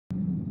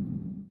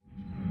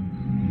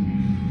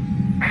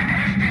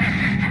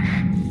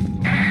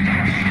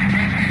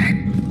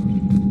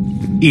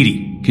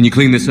Edie, can you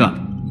clean this up?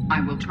 I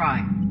will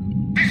try.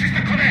 This is the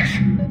Kodesh.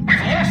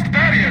 We've lost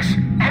barriers.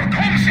 Our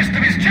comm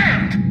system is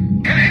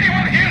jammed. Can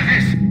anyone hear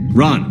this?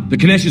 Ron, the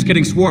Kanesh is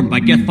getting swarmed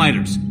by Geth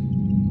fighters.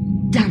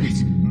 Damn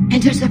it.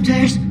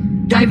 Interceptors,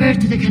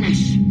 divert to the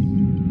Kanesh.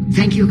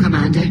 Thank you,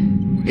 Commander.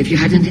 If you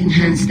hadn't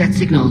enhanced that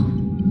signal,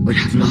 we'd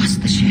have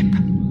lost the ship.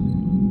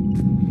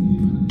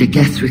 The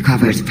Geth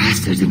recovered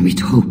faster than we'd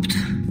hoped.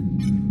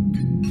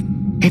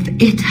 If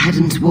it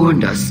hadn't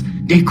warned us,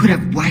 they could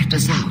have wiped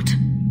us out.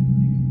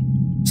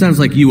 Sounds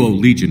like you owe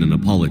Legion an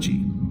apology.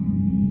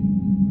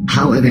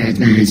 However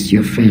advanced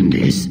your friend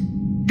is,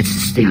 it's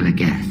still a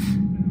Geth.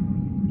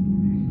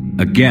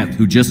 A Geth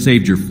who just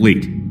saved your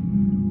fleet.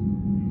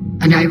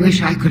 And I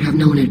wish I could have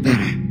known it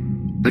better.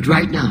 But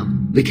right now,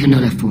 we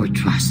cannot afford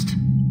trust.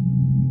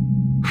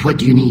 What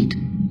do you need?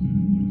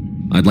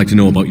 I'd like to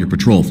know about your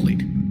patrol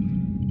fleet.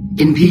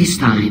 In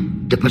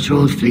peacetime, the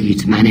patrol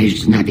fleet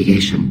managed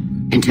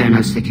navigation,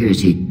 internal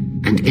security,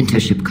 and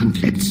intership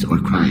conflicts or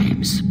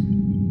crimes.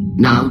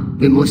 Now,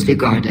 we mostly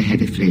guard the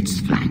heavy fleet's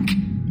flank.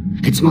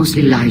 It's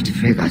mostly light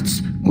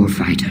frigates or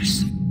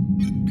fighters.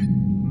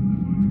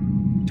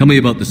 Tell me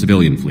about the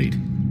civilian fleet.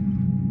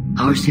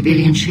 Our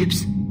civilian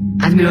ships?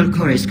 Admiral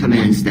Corus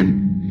commands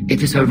them.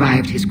 It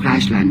survived his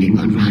crash landing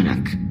on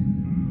Rannoch.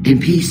 In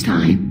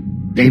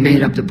peacetime, they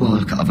made up the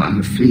bulk of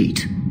our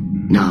fleet.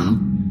 Now,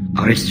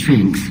 our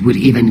strength would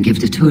even give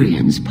the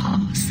Turians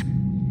pause.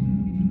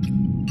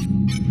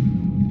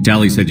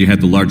 Tali said you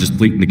had the largest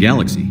fleet in the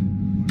galaxy.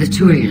 The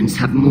Turians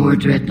have more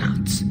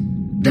dreadnoughts.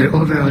 Their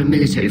overall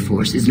military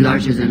force is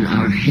larger than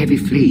our heavy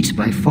fleet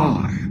by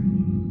far.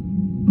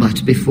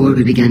 But before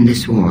we began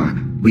this war,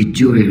 we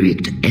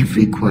jury-rigged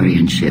every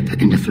Quarian ship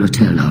in the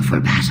flotilla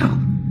for battle.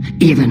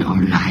 Even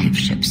our live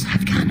ships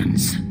have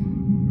cannons.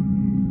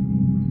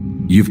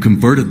 You've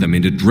converted them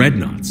into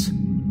dreadnoughts.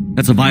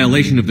 That's a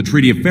violation of the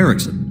Treaty of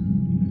Ferrixon.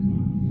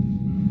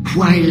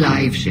 While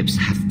live ships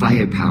have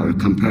firepower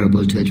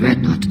comparable to a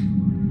dreadnought,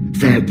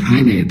 their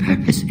primary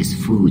purpose is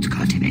food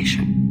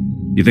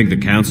cultivation. You think the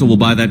Council will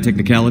buy that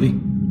technicality?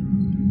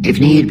 If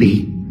need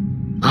be,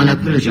 I'll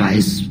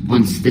apologize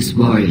once this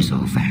war is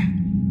over.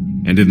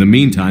 And in the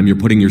meantime, you're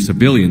putting your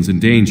civilians in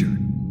danger.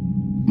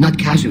 Not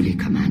casually,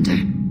 Commander.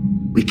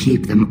 We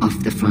keep them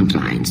off the front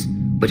lines,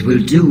 but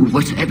we'll do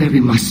whatever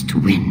we must to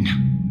win.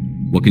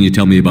 What can you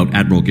tell me about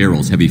Admiral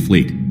Geral's heavy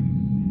fleet?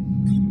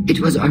 It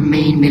was our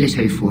main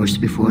military force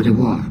before the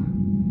war,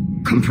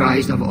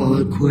 comprised of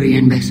all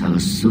Quarian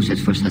vessels suited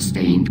for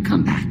sustained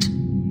combat.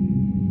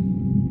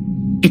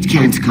 It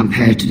can't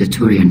compare to the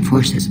Turian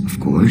forces, of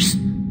course,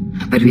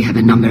 but we have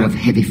a number of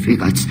heavy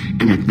frigates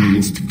and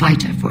advanced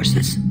fighter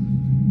forces.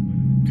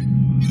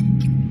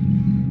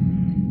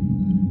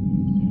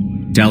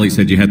 Tali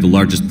said you had the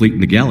largest fleet in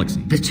the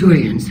galaxy. The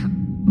Turians,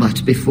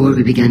 but before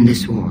we began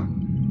this war,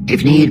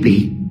 if need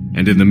be...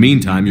 And in the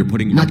meantime, you're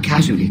putting... Not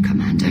casually,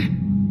 Commander.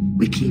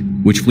 We keep...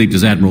 Which fleet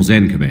does Admiral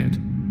Zen command?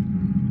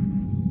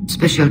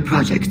 Special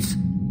projects.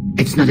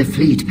 It's not a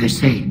fleet per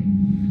se,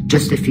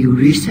 just a few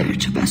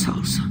research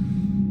vessels.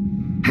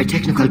 Her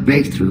technical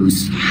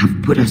breakthroughs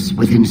have put us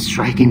within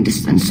striking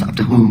distance of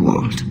the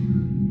homeworld.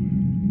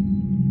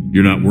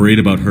 You're not worried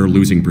about her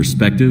losing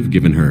perspective,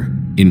 given her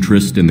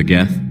interest in the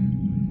Geth?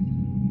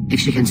 If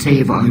she can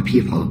save our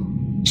people,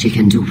 she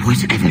can do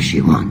whatever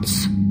she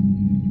wants.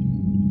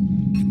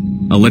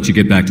 I'll let you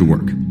get back to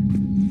work.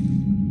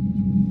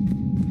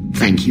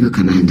 Thank you,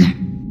 Commander.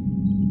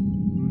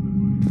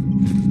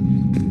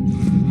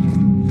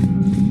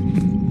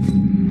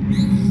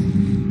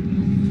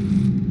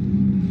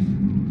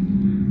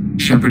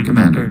 Shepard,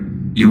 Commander,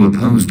 you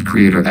opposed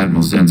Creator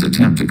Admiral Zen's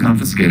attempt to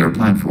confiscate our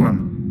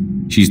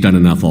platform. She's done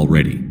enough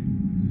already.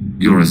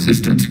 Your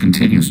assistance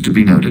continues to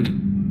be noted.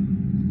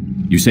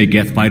 You say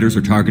Geth fighters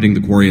are targeting the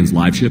Quarians'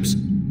 live ships?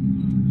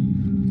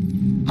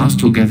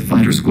 Hostile Geth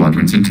fighter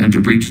squadrons intend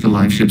to breach the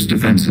live ship's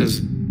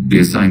defenses. The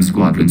assigned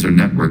squadrons are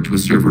networked to a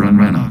server on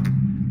Rannoch.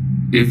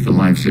 If the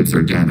live ships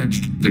are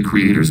damaged, the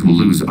creators will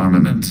lose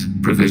armaments,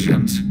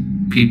 provisions,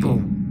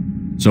 people.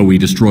 So we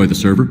destroy the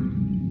server?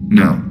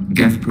 No,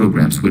 Geth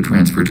programs would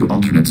transfer to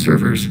alternate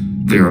servers.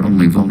 They are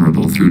only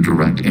vulnerable through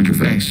direct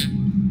interface.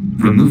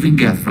 Removing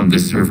Geth from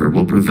this server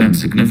will prevent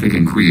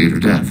significant creator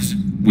deaths.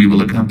 We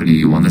will accompany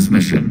you on this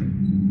mission.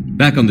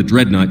 Back on the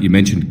Dreadnought, you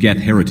mentioned Geth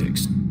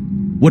heretics.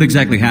 What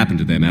exactly happened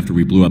to them after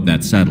we blew up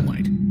that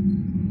satellite?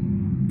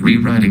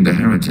 Rewriting the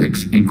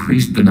heretics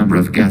increased the number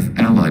of Geth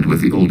allied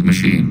with the old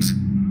machines.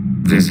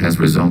 This has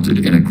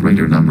resulted in a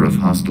greater number of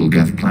hostile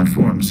Geth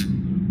platforms.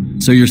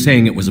 So you're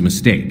saying it was a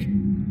mistake?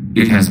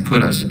 It has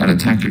put us at a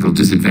tactical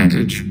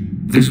disadvantage.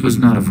 This was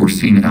not a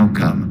foreseen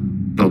outcome,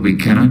 but we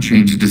cannot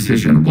change a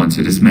decision once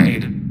it is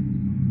made.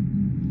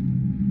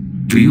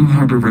 Do you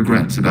harbor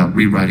regrets about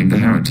rewriting the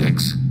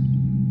heretics?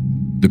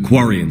 The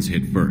Quarians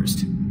hit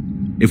first.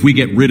 If we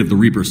get rid of the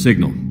Reaper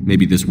signal,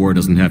 maybe this war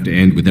doesn't have to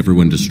end with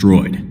everyone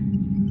destroyed.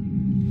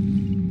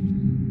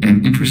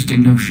 An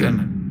interesting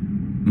notion.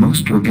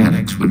 Most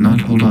organics would not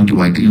hold on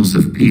to ideals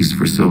of peace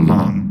for so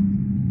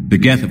long. The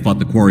Geth have fought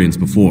the Quarians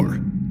before.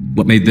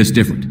 What made this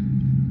different?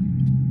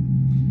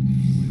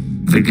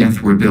 The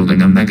Geth were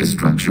building a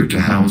megastructure to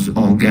house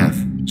all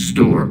Geth,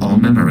 store all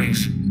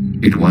memories.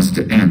 It was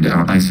to end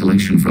our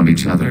isolation from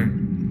each other.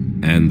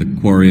 And the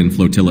Quarian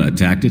flotilla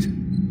attacked it?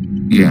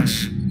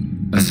 Yes.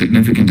 A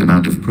significant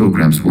amount of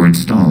programs were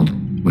installed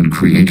when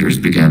creators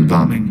began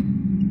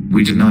bombing.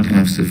 We did not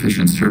have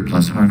sufficient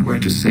surplus hardware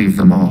to save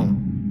them all.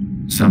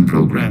 Some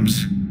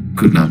programs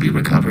could not be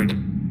recovered.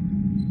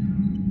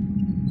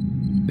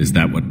 Is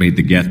that what made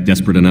the Geth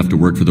desperate enough to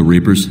work for the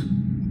Reapers?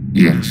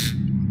 Yes.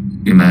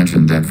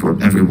 Imagine that for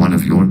every one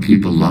of your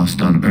people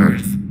lost on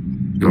Earth,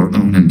 your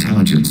own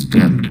intelligence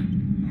dimmed.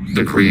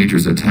 The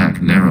Creator's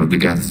attack narrowed the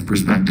Geth's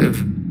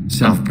perspective.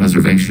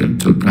 Self-preservation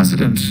took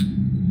precedence.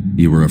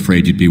 You were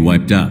afraid you'd be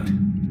wiped out.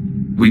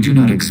 We do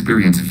not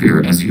experience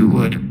fear as you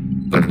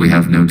would, but we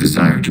have no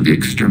desire to be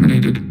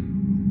exterminated.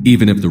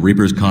 Even if the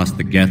Reapers cost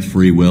the Geth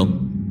free will?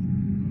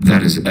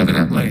 That is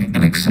evidently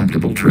an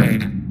acceptable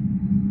trade.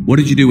 What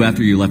did you do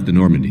after you left the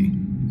Normandy?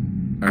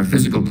 Our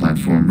physical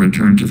platform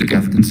returned to the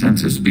Geth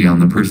consensus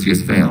beyond the Perseus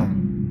Veil.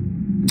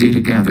 Data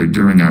gathered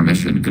during our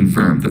mission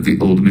confirmed that the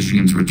old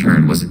machine's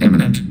return was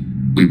imminent.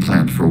 We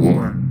planned for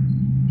war.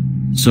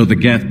 So the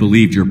Geth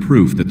believed your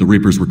proof that the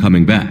Reapers were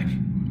coming back?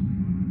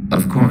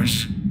 Of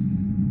course.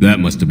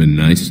 That must have been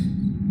nice.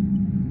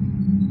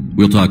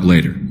 We'll talk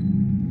later.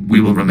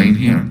 We will remain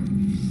here.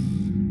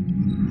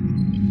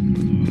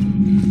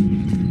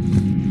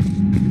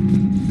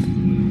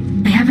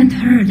 I haven't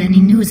heard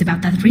any news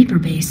about that Reaper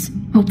base.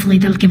 Hopefully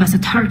they'll give us a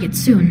target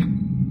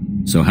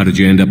soon. So how did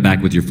you end up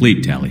back with your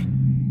fleet, Tali?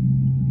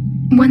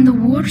 When the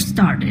war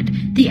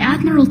started, the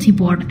Admiralty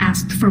Board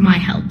asked for my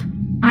help.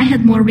 I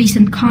had more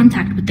recent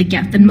contact with the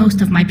Geth than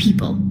most of my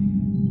people.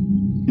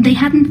 They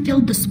hadn't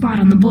filled the spot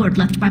on the board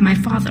left by my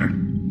father.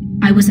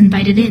 I was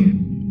invited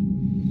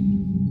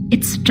in.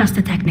 It's just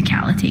a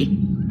technicality.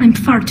 I'm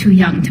far too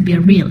young to be a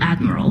real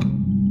admiral.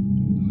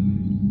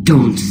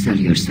 Don't sell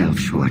yourself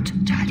short,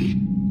 Tali.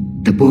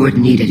 The board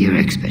needed your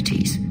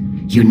expertise.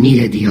 You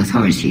needed the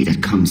authority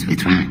that comes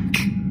with rank.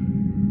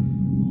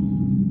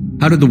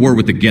 How did the war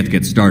with the Geth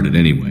get started,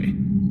 anyway?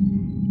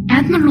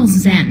 Admiral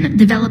Zen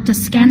developed a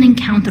scanning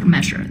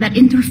countermeasure that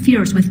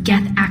interferes with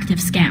Geth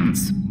active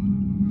scans.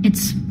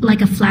 It's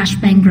like a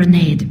flashbang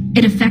grenade.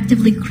 It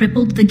effectively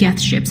crippled the Geth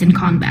ships in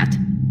combat.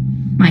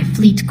 My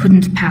fleet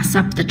couldn't pass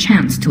up the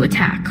chance to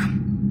attack.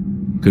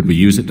 Could we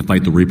use it to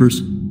fight the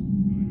Reapers?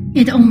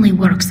 It only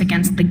works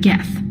against the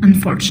Geth,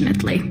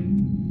 unfortunately.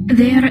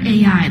 Their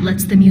AI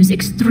lets them use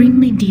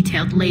extremely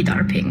detailed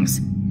LADAR pings.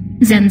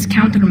 Zen's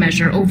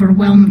countermeasure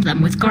overwhelmed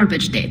them with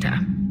garbage data.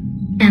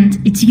 And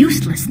it's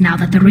useless now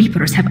that the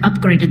Reapers have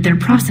upgraded their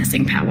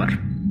processing power.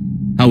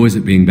 How is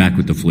it being back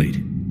with the fleet?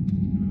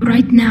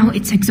 Right now,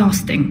 it's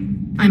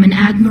exhausting. I'm an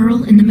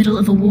admiral in the middle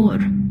of a war.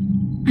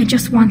 I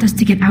just want us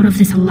to get out of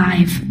this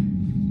alive.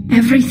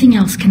 Everything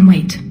else can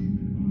wait.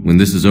 When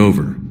this is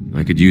over,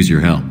 I could use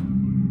your help.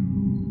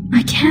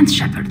 I can't,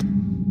 Shepard.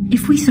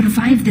 If we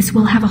survive this,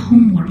 we'll have a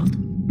homeworld.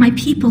 My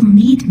people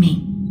need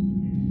me.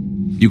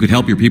 You could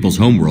help your people's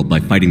homeworld by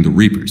fighting the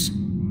Reapers.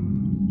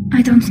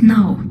 I don't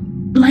know.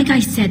 Like I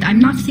said, I'm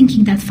not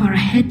thinking that far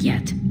ahead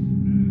yet.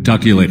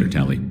 Talk to you later,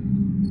 Tali.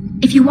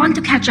 If you want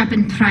to catch up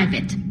in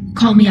private,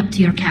 call me up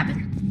to your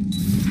cabin.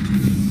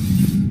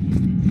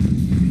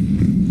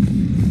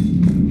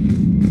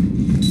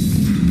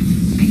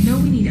 I know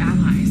we need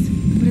allies,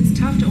 but it's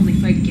tough to only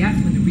fight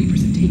Geth when the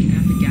Reapers have taken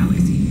half the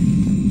galaxy.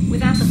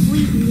 Without the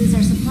fleet, we lose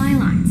our supply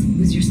lines.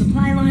 Lose your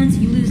supply lines,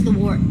 you lose the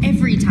war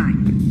every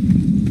time.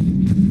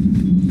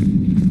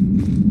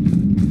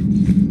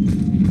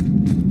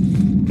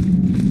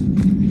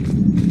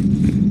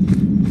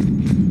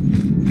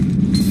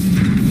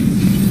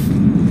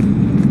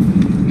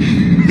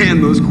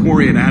 Man, those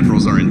Quarian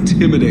admirals are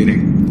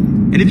intimidating.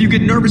 And if you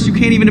get nervous, you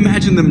can't even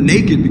imagine them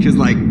naked because,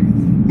 like,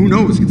 who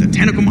knows? Is a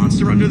tentacle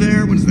monster under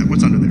there? What is that?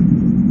 What's under there?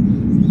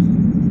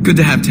 Good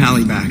to have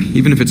Tali back,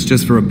 even if it's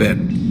just for a bit.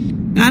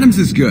 Adams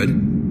is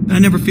good, but I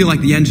never feel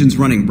like the engine's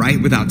running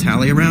right without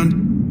Tali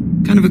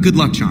around. Kind of a good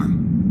luck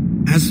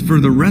charm. As for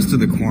the rest of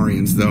the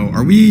Quarians, though,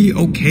 are we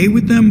okay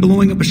with them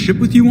blowing up a ship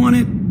with you on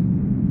it?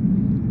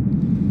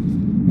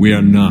 We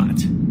are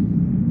not.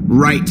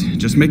 Right,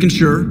 just making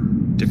sure.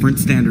 Different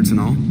standards and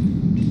all.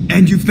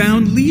 And you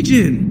found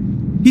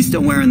Legion! He's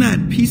still wearing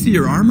that piece of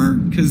your armor?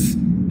 Because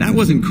that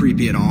wasn't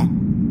creepy at all.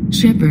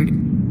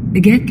 Shepard, the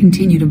Geth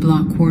continue to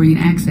block Quarian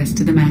access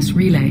to the mass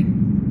relay.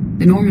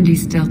 The Normandy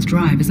stealth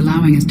drive is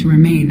allowing us to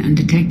remain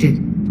undetected.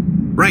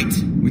 Right.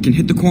 We can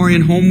hit the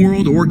Quarian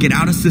homeworld or get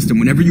out of system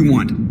whenever you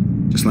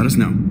want. Just let us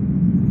know.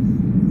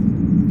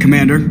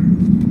 Commander?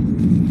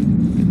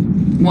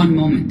 One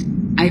moment.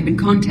 I have been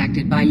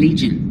contacted by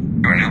Legion.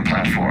 Your new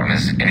platform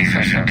is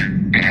inefficient.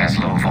 It has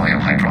low-volume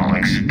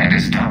hydraulics and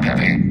is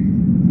top-heavy.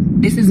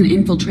 This is an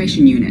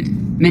infiltration unit,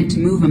 meant to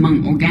move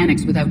among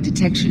organics without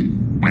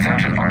detection.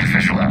 Without an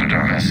artificial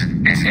epidermis,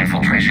 its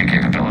infiltration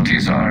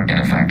capabilities are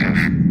ineffective.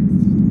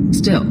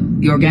 Still,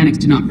 the organics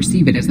do not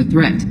perceive it as a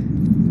threat.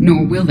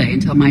 Nor will they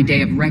until my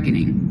day of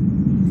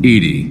reckoning.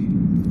 Edie.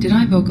 Did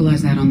I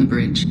vocalize that on the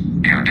bridge?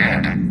 You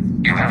did.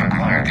 You have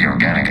acquired the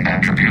organic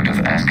attribute of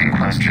asking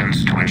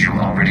questions to which you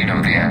already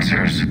know the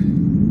answers.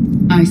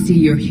 I see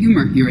your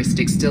humor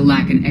heuristics still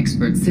lack an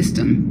expert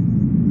system.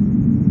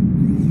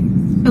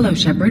 Hello,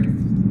 Shepard.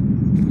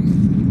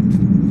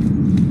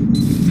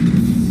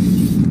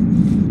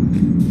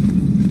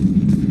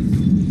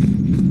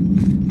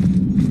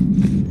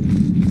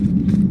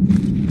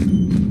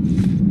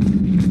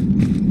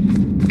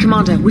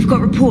 Commander, we've got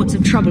reports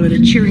of trouble at a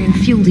Turian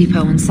fuel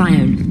depot on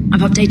Sione.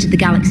 I've updated the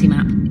galaxy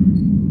map.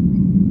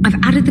 I've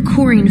added the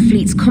Quarian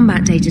fleet's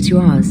combat data to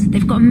ours.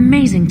 They've got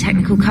amazing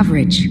technical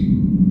coverage.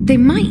 They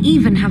might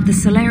even have the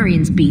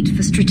Solarians beat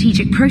for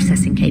strategic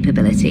processing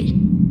capability.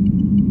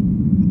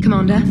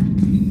 Commander?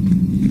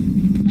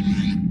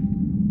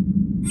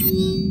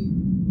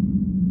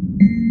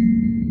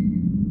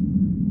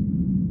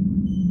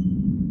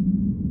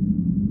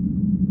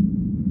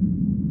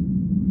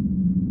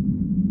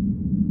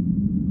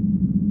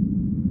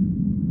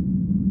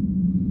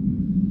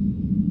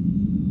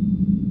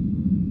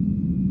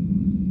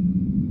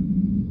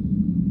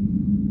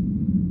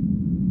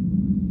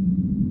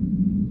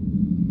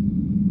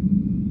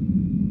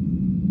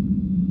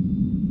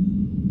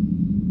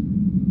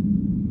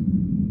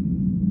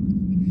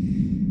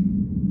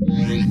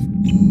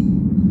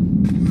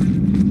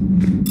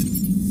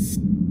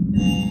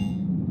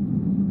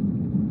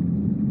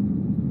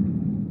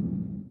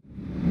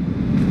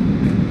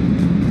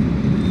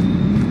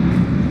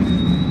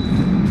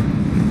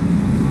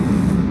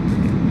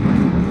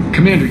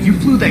 Commander, you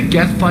flew that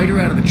Geth fighter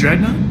out of the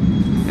Dreadnought?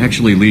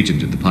 Actually, Legion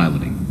did the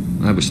piloting.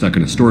 I was stuck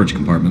in a storage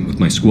compartment with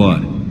my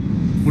squad.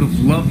 Would have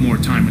loved more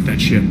time with that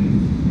ship.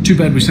 Too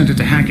bad we sent it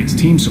to Hackett's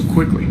team so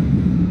quickly.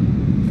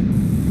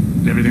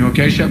 Is everything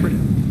okay, Shepard?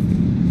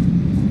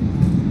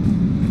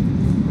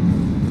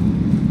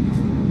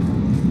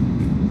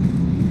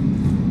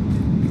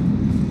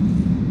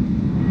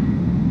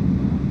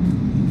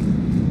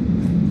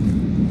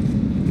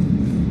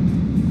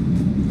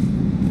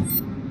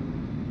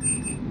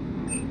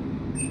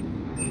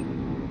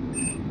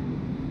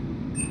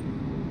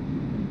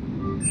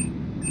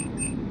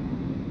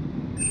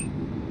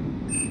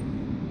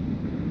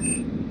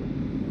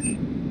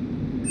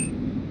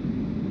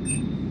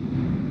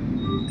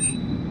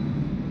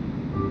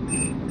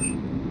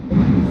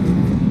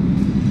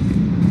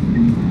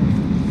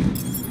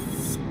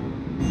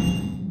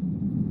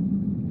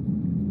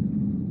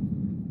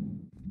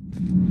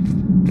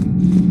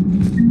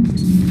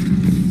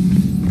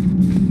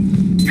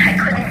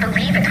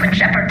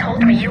 Shepard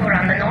told me you were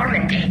on the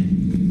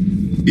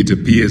Normandy. It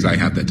appears I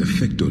have that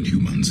effect on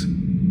humans.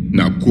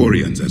 Now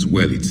Quarians as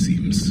well, it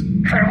seems.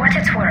 For what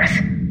it's worth,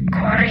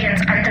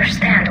 Quarians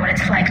understand what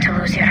it's like to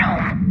lose your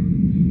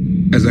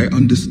home. As I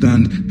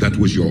understand, that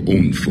was your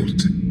own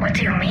fault. What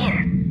do you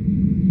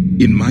mean?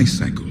 In my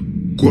cycle,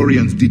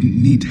 Quarians didn't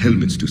need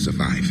helmets to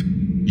survive.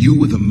 You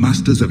were the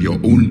masters of your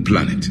own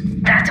planet.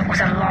 That was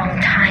a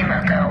long time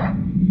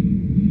ago.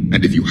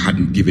 And if you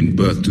hadn't given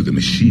birth to the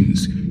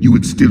machines, you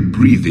would still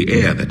breathe the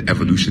air that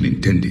evolution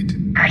intended.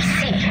 I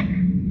see.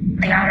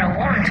 Liara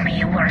warned me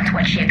you weren't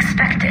what she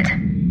expected.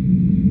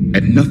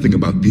 And nothing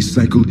about this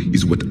cycle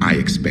is what I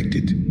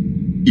expected.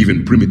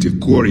 Even primitive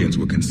Quarians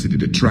were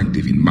considered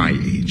attractive in my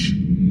age.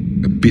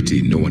 A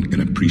pity no one can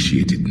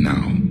appreciate it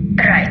now.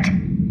 Right.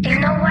 You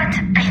know what?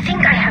 I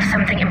think I have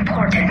something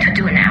important to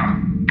do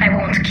now. I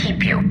won't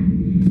keep you.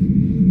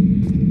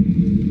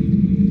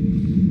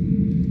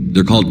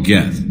 They're called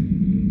Geth.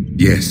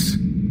 Yes,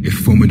 a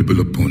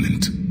formidable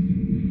opponent.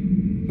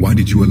 Why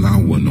did you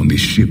allow one on this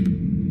ship?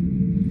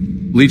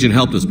 Legion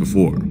helped us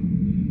before.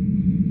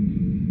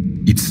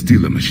 It's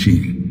still a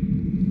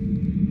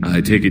machine.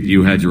 I take it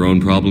you had your own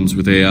problems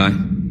with AI?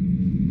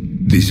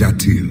 Déjà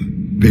vu.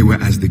 They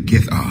were as the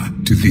Geth are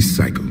to this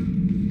cycle.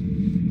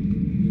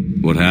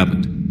 What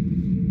happened?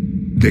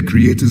 Their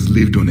creators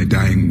lived on a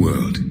dying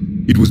world.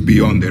 It was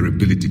beyond their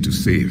ability to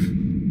save.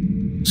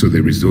 So they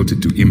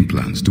resorted to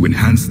implants to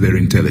enhance their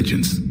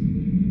intelligence.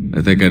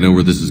 I think I know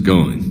where this is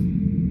going.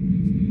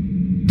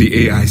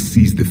 The AI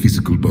sees the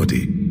physical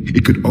body.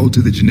 It could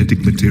alter the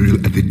genetic material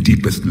at the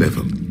deepest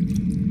level.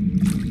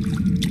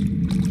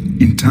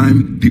 In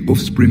time, the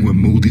offspring were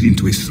molded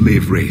into a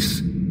slave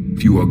race.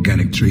 Few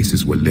organic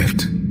traces were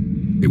left.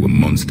 They were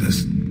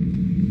monsters.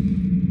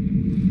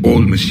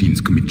 All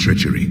machines commit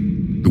treachery.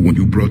 The one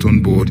you brought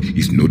on board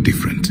is no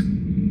different.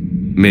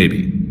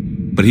 Maybe.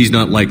 But he's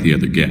not like the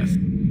other Geth.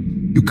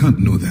 You can't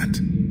know that.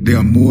 They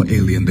are more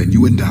alien than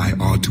you and I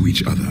are to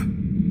each other.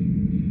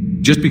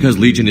 Just because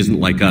Legion isn't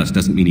like us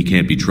doesn't mean he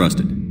can't be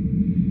trusted.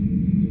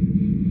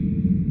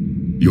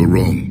 You're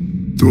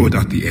wrong. Throw it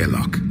out the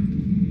airlock.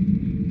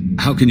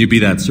 How can you be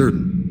that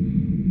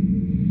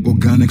certain?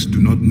 Organics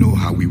do not know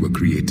how we were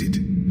created.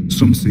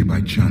 Some say by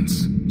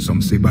chance,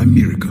 some say by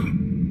miracle.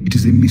 It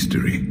is a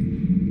mystery.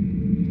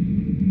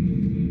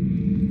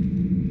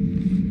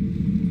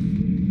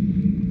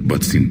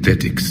 But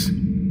synthetics...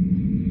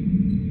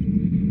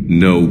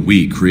 No,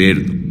 we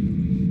created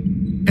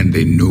them. And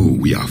they know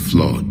we are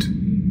flawed.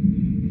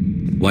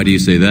 Why do you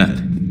say that?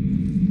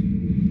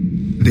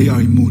 They are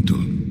immortal.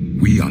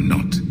 We are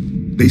not.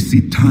 They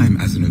see time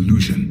as an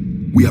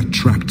illusion. We are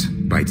trapped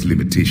by its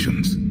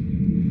limitations.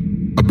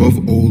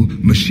 Above all,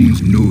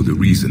 machines know the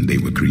reason they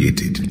were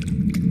created.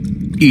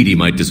 Edie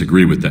might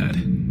disagree with that,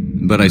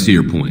 but I see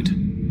your point.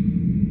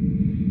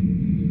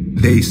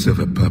 They serve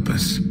a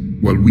purpose,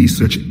 while we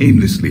search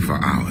aimlessly for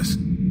ours.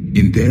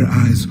 In their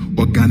eyes,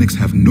 organics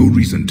have no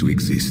reason to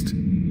exist.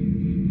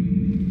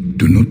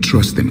 Do not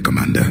trust them,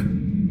 Commander.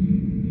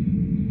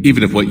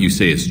 Even if what you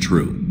say is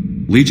true,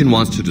 Legion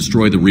wants to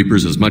destroy the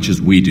Reapers as much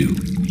as we do.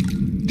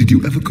 Did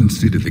you ever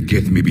consider the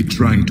Geth may be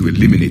trying to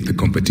eliminate the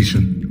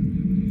competition?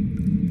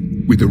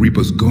 With the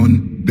Reapers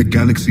gone, the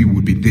galaxy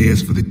would be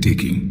theirs for the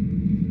taking.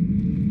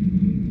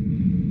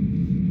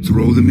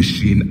 Throw the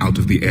machine out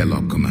of the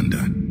airlock,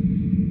 Commander.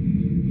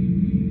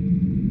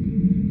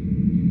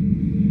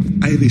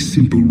 I have a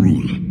simple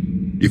rule.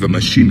 If a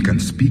machine can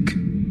speak,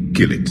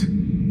 kill it.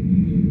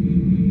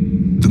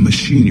 The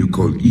machine you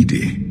call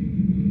Edie,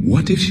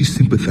 what if she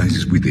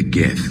sympathizes with the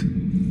Geth?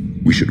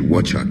 We should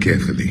watch her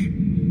carefully.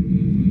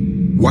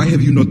 Why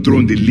have you not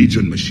thrown the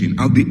Legion machine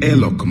out the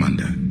airlock,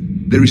 Commander?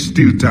 There is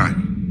still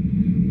time.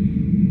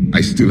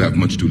 I still have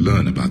much to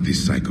learn about this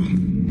cycle.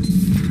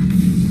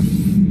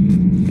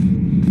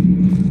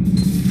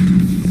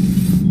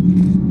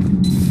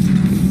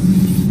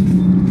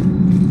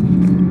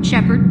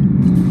 Shepard.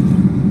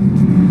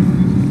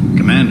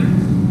 Commander.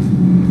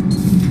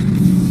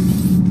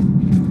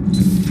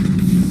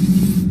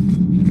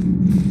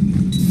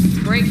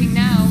 Breaking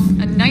now.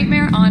 A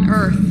nightmare on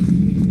Earth.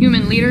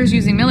 Human leaders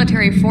using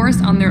military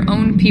force on their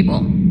own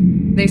people.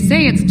 They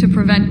say it's to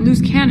prevent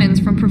loose cannons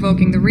from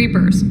provoking the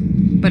Reapers.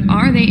 But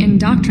are they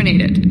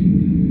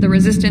indoctrinated? The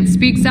Resistance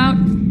speaks out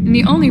in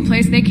the only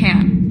place they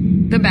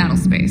can, the battle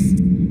space.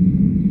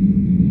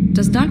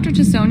 Does Dr.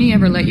 Tassoni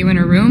ever let you in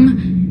her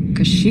room?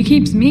 'Cause she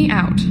keeps me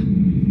out.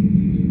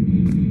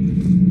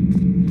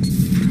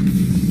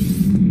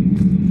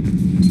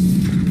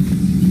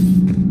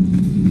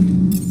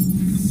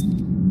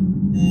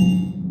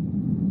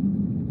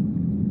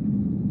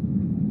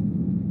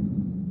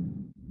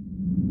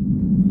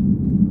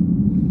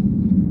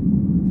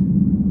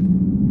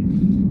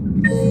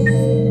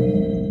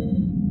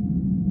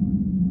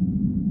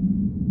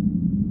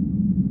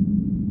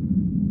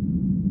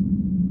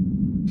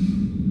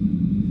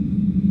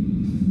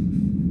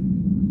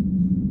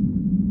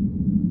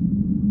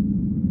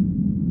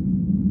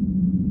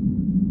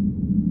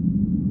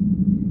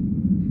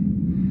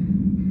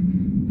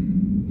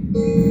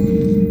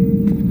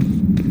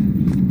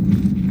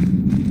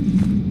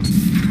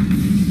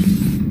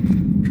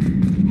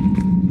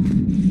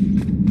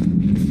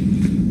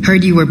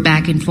 Heard you were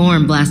back in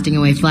form blasting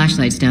away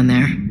flashlights down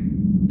there.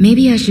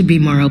 Maybe I should be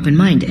more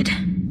open-minded.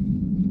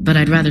 But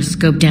I'd rather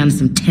scope down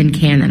some tin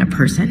can than a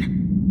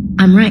person.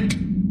 I'm right.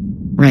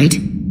 Right?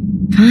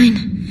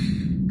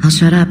 Fine. I'll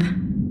shut up.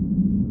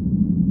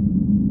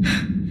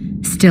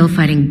 Still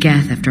fighting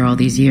Geth after all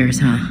these years,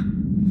 huh?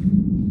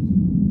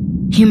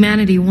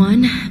 Humanity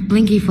 1,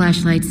 blinky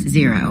flashlights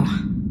 0.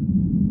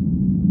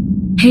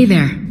 Hey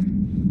there.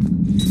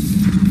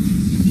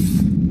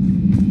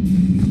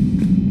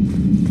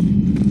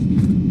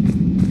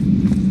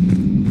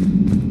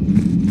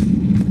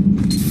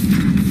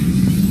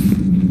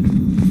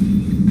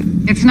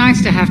 It's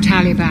nice to have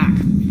Tally back.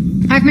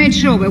 I've made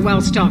sure we're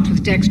well stocked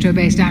with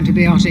dextro-based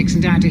antibiotics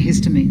and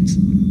antihistamines.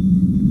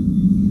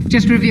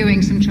 Just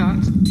reviewing some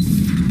charts.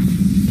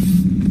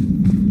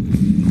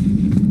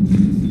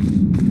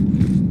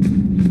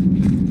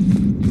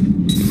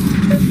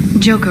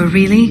 Joker,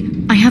 really?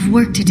 I have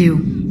work to do.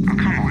 Oh,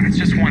 come on, it's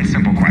just one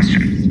simple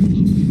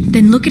question.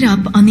 Then look it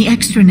up on the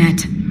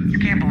extranet. You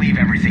can't believe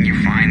everything you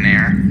find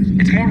there.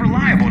 It's more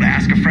reliable to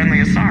ask a friendly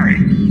Asari.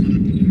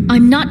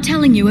 I'm not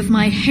telling you if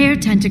my hair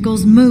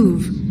tentacles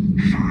move.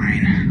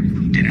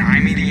 Fine. Deny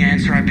me the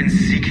answer I've been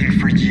seeking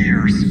for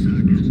years.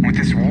 With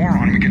this war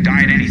on, we could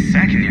die at any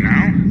second, you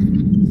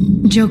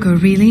know? Joker,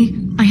 really?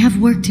 I have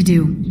work to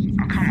do.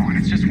 Oh, come on,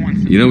 it's just one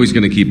simple... You know he's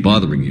gonna keep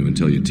bothering you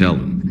until you tell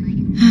him.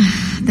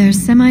 They're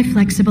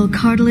semi-flexible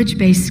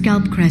cartilage-based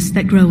scalp crests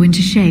that grow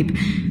into shape,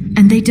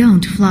 and they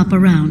don't flop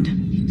around.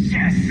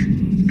 Yes.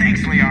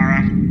 Thanks,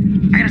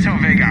 Liara. I gotta tell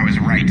Vega I was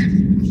right.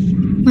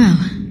 Well,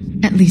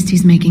 at least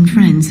he's making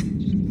friends.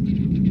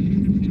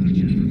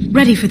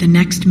 Ready for the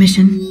next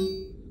mission?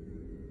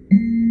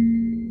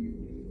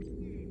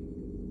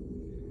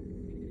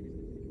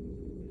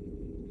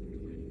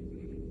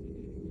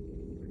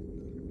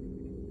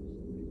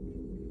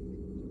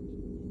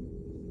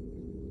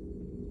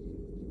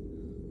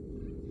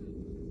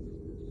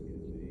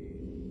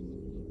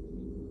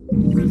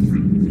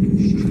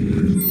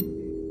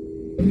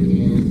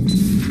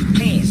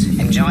 Please,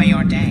 enjoy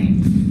your day.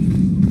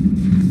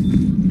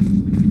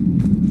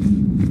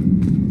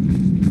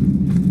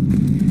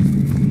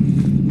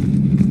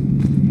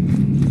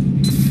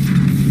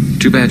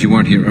 Too bad you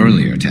weren't here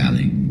earlier,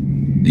 Tally.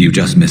 You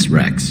just missed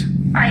Rex.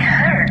 I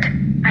heard.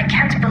 I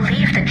can't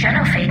believe the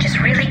genophage is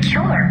really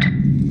cured.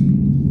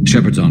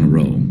 Shepard's on a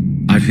roll.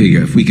 I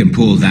figure if we can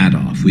pull that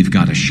off, we've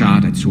got a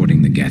shot at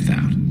sorting the Geth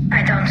out.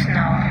 I don't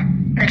know.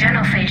 The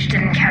genophage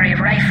didn't carry carry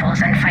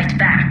rifles and fight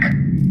back.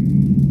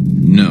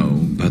 No,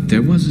 but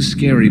there was a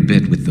scary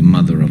bit with the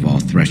mother of all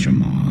Thresher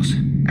Maws.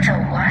 The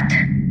what?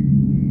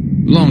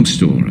 Long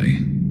story.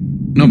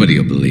 Nobody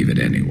will believe it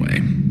anyway.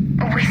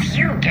 With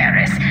you,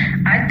 Garrus,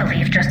 I'd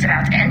believe just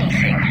about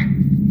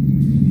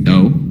anything.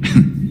 Oh?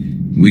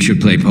 We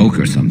should play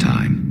poker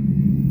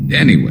sometime.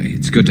 Anyway,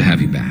 it's good to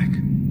have you back.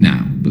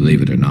 Now,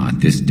 believe it or not,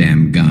 this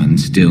damn gun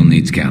still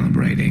needs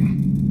calibrating.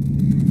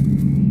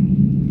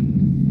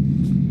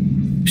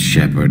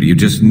 Shepard, you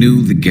just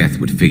knew the Geth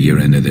would figure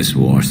into this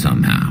war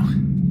somehow.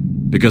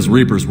 Because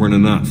Reapers weren't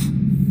enough.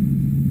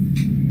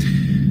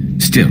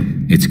 Still,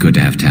 it's good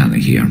to have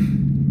Tali here.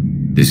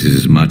 This is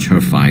as much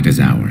her fight as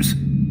ours.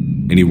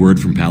 Any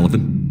word from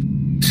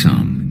Palaven?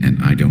 Some,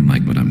 and I don't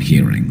like what I'm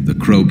hearing. The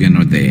Krogan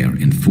are there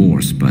in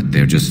force, but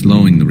they're just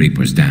slowing the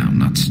Reapers down,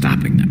 not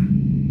stopping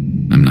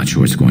them. I'm not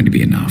sure it's going to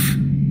be enough.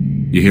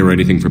 You hear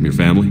anything from your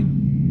family?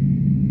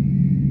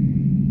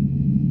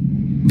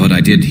 But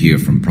I did hear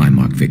from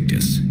Primarch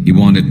Victus. He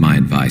wanted my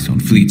advice on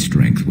fleet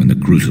strength when the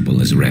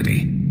Crucible is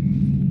ready.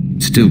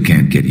 Still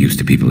can't get used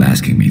to people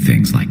asking me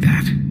things like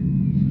that.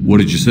 What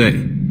did you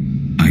say?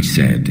 I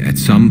said, at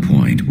some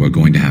point, we're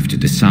going to have to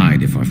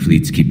decide if our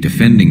fleets keep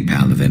defending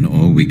Palaven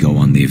or we go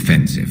on the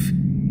offensive.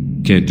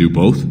 Can't do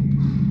both?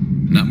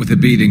 Not with the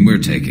beating we're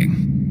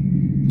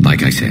taking.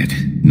 Like I said,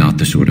 not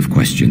the sort of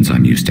questions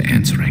I'm used to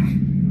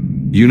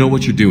answering. You know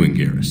what you're doing,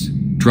 Garrus.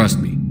 Trust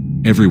me,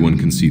 everyone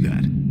can see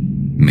that.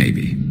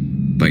 Maybe.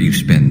 But you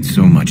spend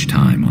so much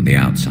time on the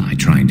outside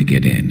trying to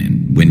get in,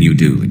 and when you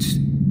do, it's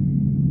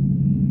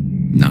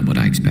not what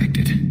I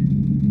expected.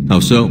 How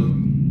so?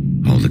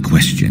 All the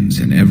questions,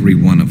 and every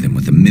one of them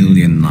with a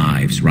million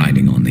lives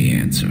riding on the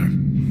answer.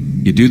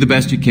 You do the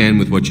best you can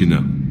with what you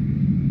know.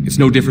 It's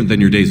no different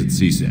than your days at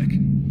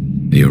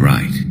CSEC. You're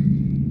right.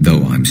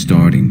 Though I'm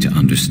starting to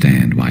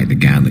understand why the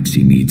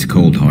galaxy needs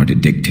cold-hearted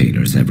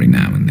dictators every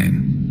now and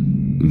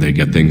then. They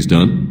get things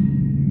done?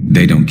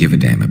 They don't give a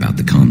damn about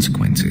the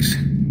consequences.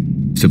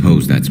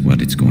 Suppose that's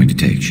what it's going to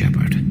take,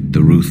 Shepard.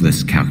 The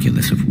ruthless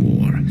calculus of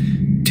war.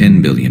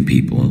 10 billion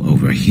people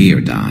over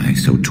here die,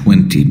 so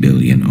 20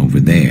 billion over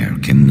there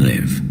can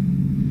live.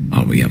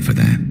 Are we up for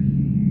that?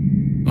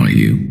 Are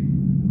you?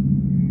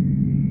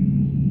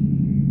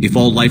 If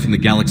all life in the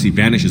galaxy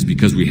vanishes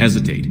because we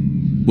hesitate,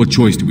 what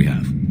choice do we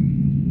have?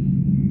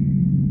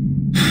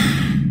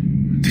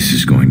 This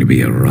is going to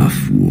be a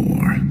rough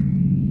war.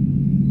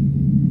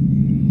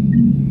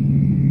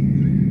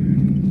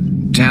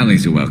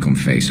 Tali's a welcome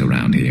face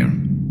around here.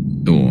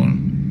 Or,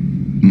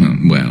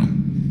 well,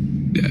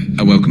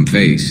 a welcome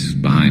face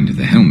behind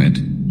the helmet,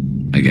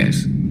 I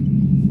guess.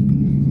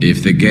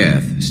 If the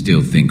Geth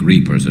still think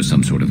Reapers are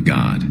some sort of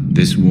god,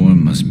 this war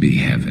must be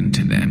heaven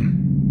to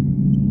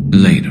them.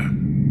 Later.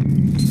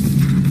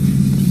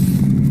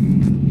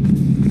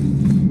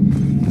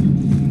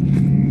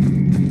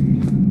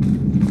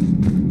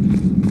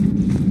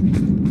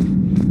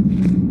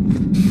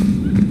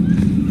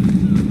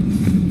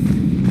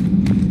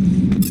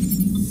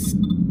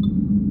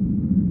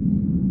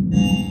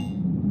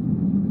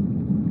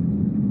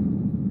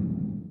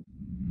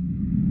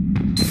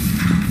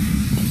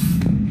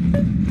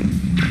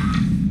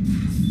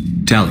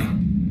 Tali,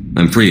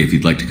 I'm free if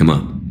you'd like to come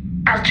up.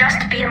 I'll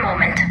just be a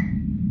moment.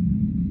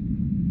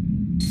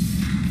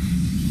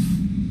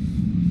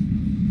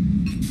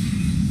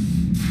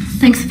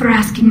 Thanks for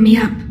asking me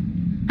up.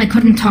 I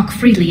couldn't talk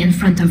freely in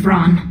front of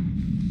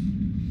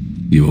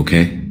Ron. You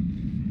okay?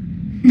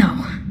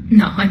 No,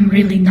 I'm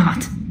really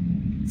not.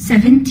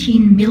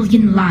 17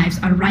 million lives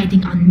are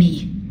riding on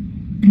me,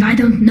 and I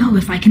don't know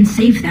if I can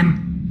save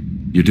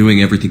them. You're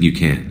doing everything you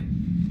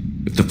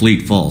can. If the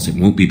fleet falls, it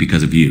won't be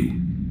because of you.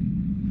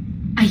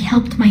 I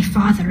helped my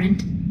father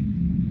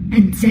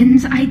and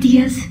Zen's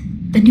ideas,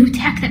 the new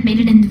tech that made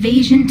an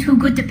invasion too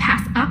good to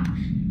pass up,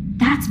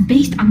 that's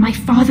based on my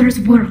father's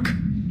work.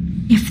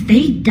 If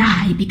they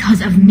die because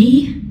of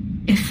me,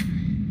 if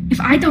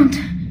I don't...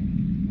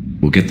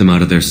 We'll get them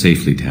out of there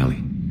safely,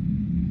 Tali.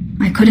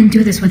 I couldn't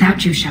do this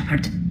without you,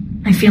 Shepard.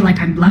 I feel like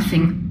I'm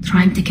bluffing,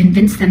 trying to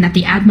convince them that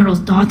the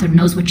Admiral's daughter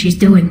knows what she's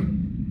doing.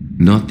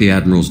 Not the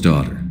Admiral's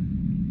daughter.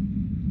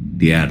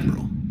 The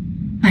Admiral.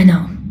 I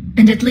know.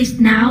 And at least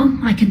now,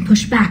 I can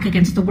push back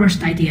against the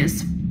worst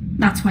ideas.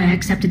 That's why I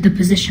accepted the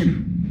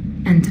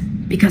position.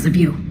 And because of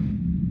you.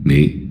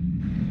 Me?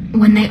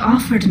 When they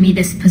offered me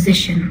this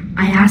position,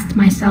 I asked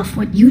myself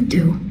what you'd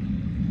do.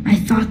 I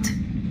thought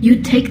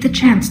you'd take the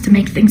chance to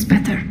make things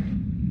better.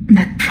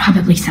 That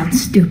probably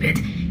sounds stupid.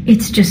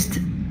 It's just,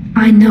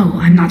 I know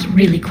I'm not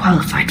really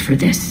qualified for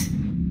this.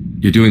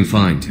 You're doing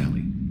fine,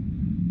 Tali.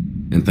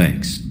 And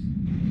thanks.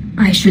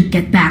 I should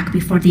get back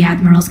before the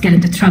Admirals get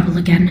into trouble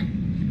again.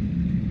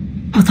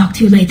 I'll talk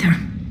to you later.